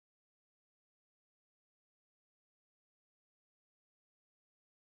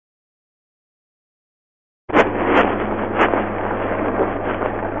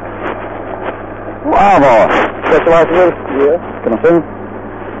Bravo. Specialized with? Yeah. Can I see him?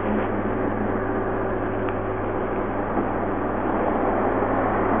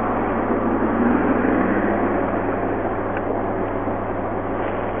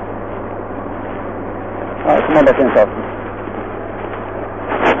 All right, come on back in, officer.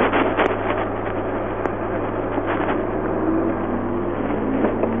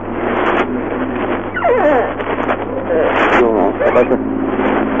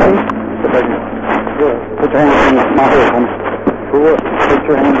 Put your hands on my hood, homie. For what? Put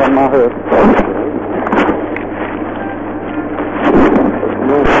your hands on my hood.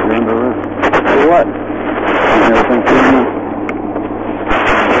 For what?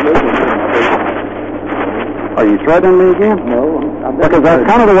 Are you threatening me again? No. Because that's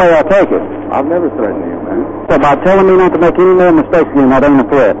kind of the way I take it. I've never threatened you, man. So by telling me not to make any more mistakes again, that ain't a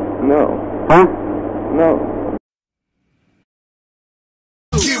threat? No. Huh? No.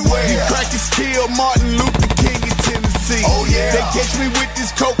 Kill Martin Luther King in Tennessee. Oh yeah. They catch me with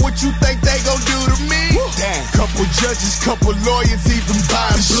this coke, what you think they gon' do to me? Damn. Couple judges, couple lawyers, even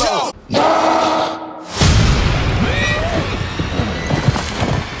buying blow.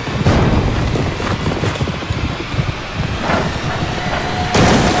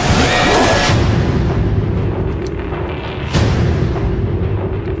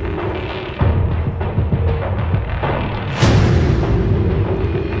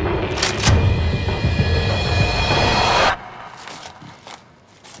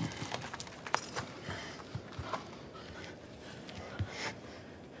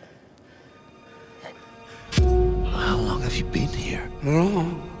 How long have you been here?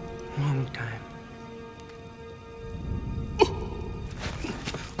 Long time.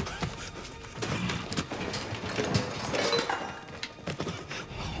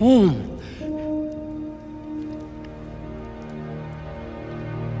 Home.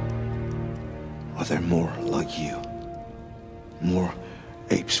 Are there more like you? More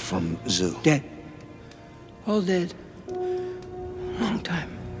apes from zoo? Dead. All dead. Long time.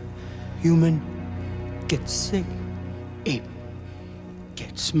 Human gets sick. Ape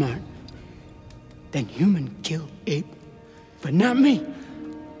gets smart. Then human kill ape. But not me.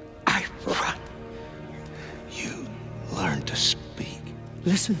 I run. You learn to speak.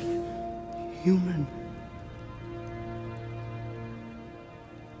 Listen, human.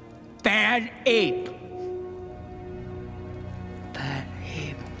 Bad ape. Bad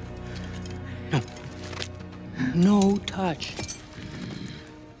ape. No. No touch.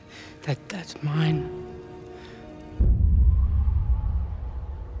 That's mine.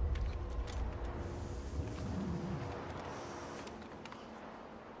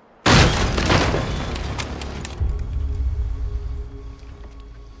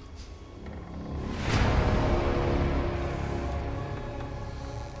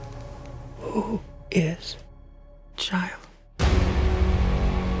 Who is child? I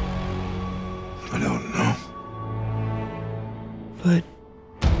don't know. But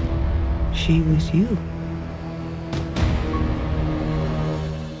she was you.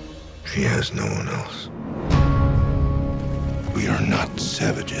 She has no one else. We are not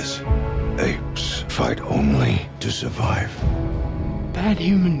savages. Apes fight only to survive. Bad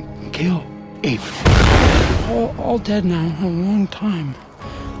human kill ape. All dead now. A long time.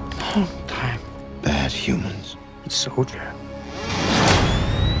 Long time. Bad humans. Soldier.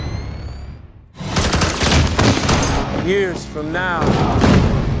 Years from now,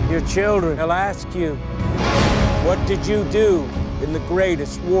 your children will ask you, what did you do in the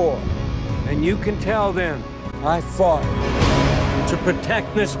greatest war? And you can tell them, I fought to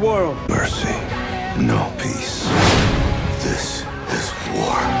protect this world. Mercy, no peace. This is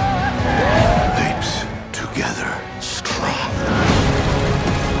war. Apes together, strong.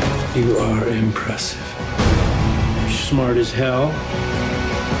 You are impressive. You're smart as hell.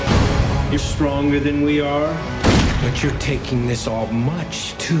 You're stronger than we are. But you're taking this all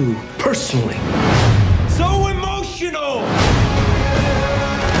much too personally. So emotional!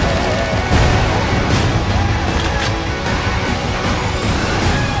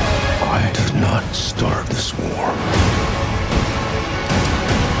 I did not start this war.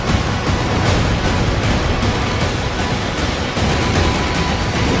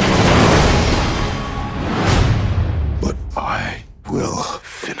 But I will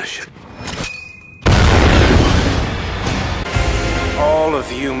finish it. All of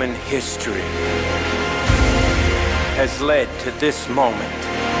human history has led to this moment.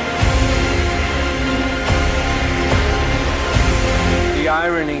 The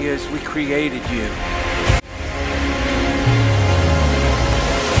irony is we created you.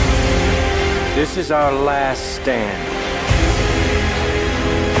 This is our last stand.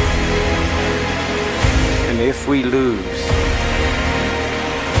 And if we lose,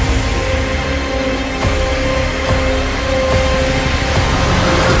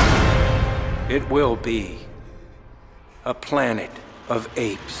 it will be a planet of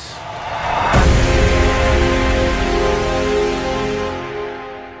apes.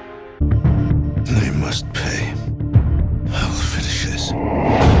 They must pay. I'll finish this.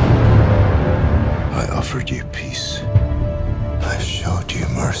 I offered you peace. I showed you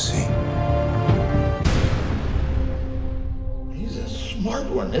mercy. He's a smart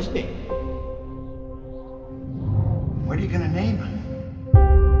one, isn't he? What are you gonna name him?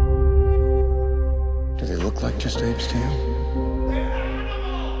 Do they look like just apes to you?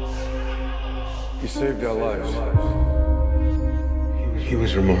 He saved our lives. He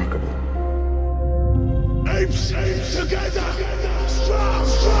was remarkable. Apes together, strong,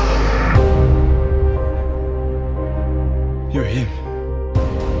 strong. You're him.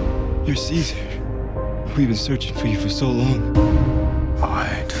 You're Caesar. We've been searching for you for so long.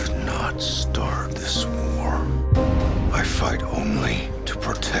 I did not start this war. I fight only to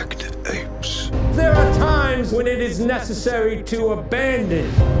protect apes. there are times when it is necessary to abandon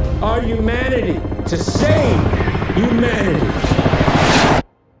our humanity to save humanity.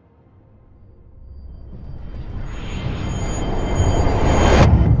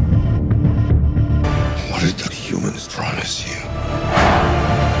 What did the humans promise you?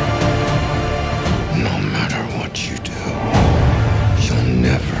 No matter what you do, you'll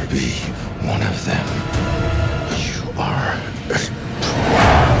never be one of them. You are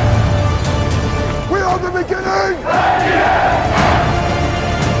We are the beginning!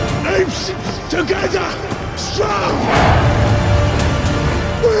 Apes together, strong!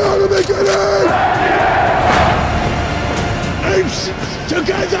 We are the beginning! Apes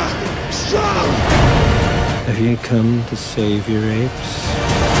together, strong! Have you come to save your apes?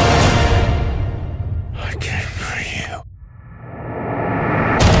 I came for you.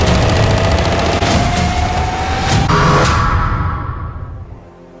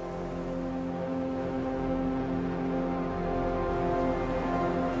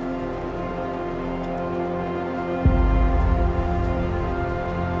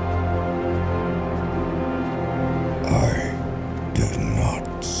 I did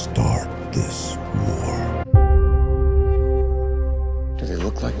not start this war. Do they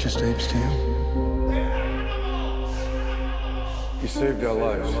look like just apes to you? He saved our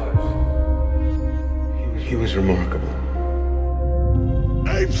lives. He was remarkable.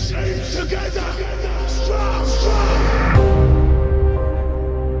 Apes together, strong, strong!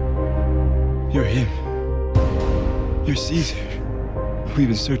 You're him. You're Caesar. We've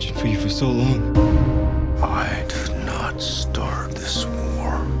been searching for you for so long. I did not start this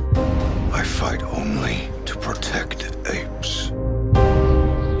war. I fight only to protect apes.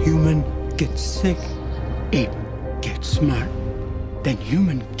 Human gets sick, ape gets smart. Then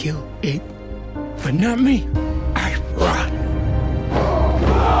human kill ape. But not me. I run.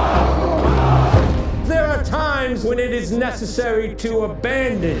 There are times when it is necessary to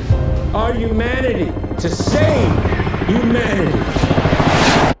abandon our humanity to save humanity.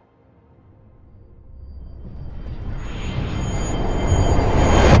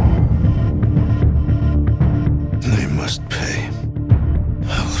 They must pay.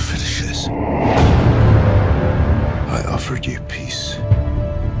 I'll finish this. I offered you peace.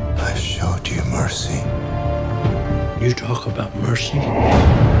 I showed you mercy. You talk about mercy?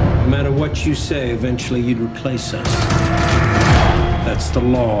 No matter what you say, eventually you'd replace us. That's the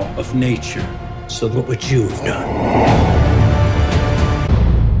law of nature. So what would you have done?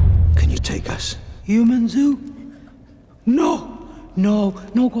 Can you take us? Human zoo? No. No,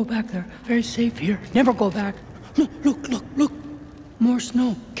 go back there. Very safe here. Never go back. Look. More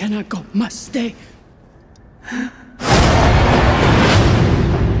snow. Cannot go. Must stay.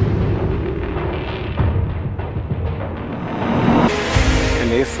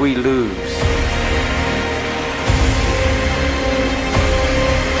 And if we lose,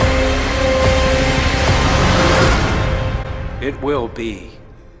 it will be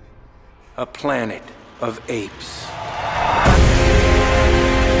a planet of apes.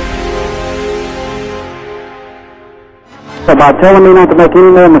 So by telling me not to make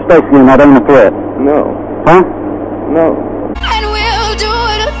any more mistakes again, that ain't a threat. No. Huh? No.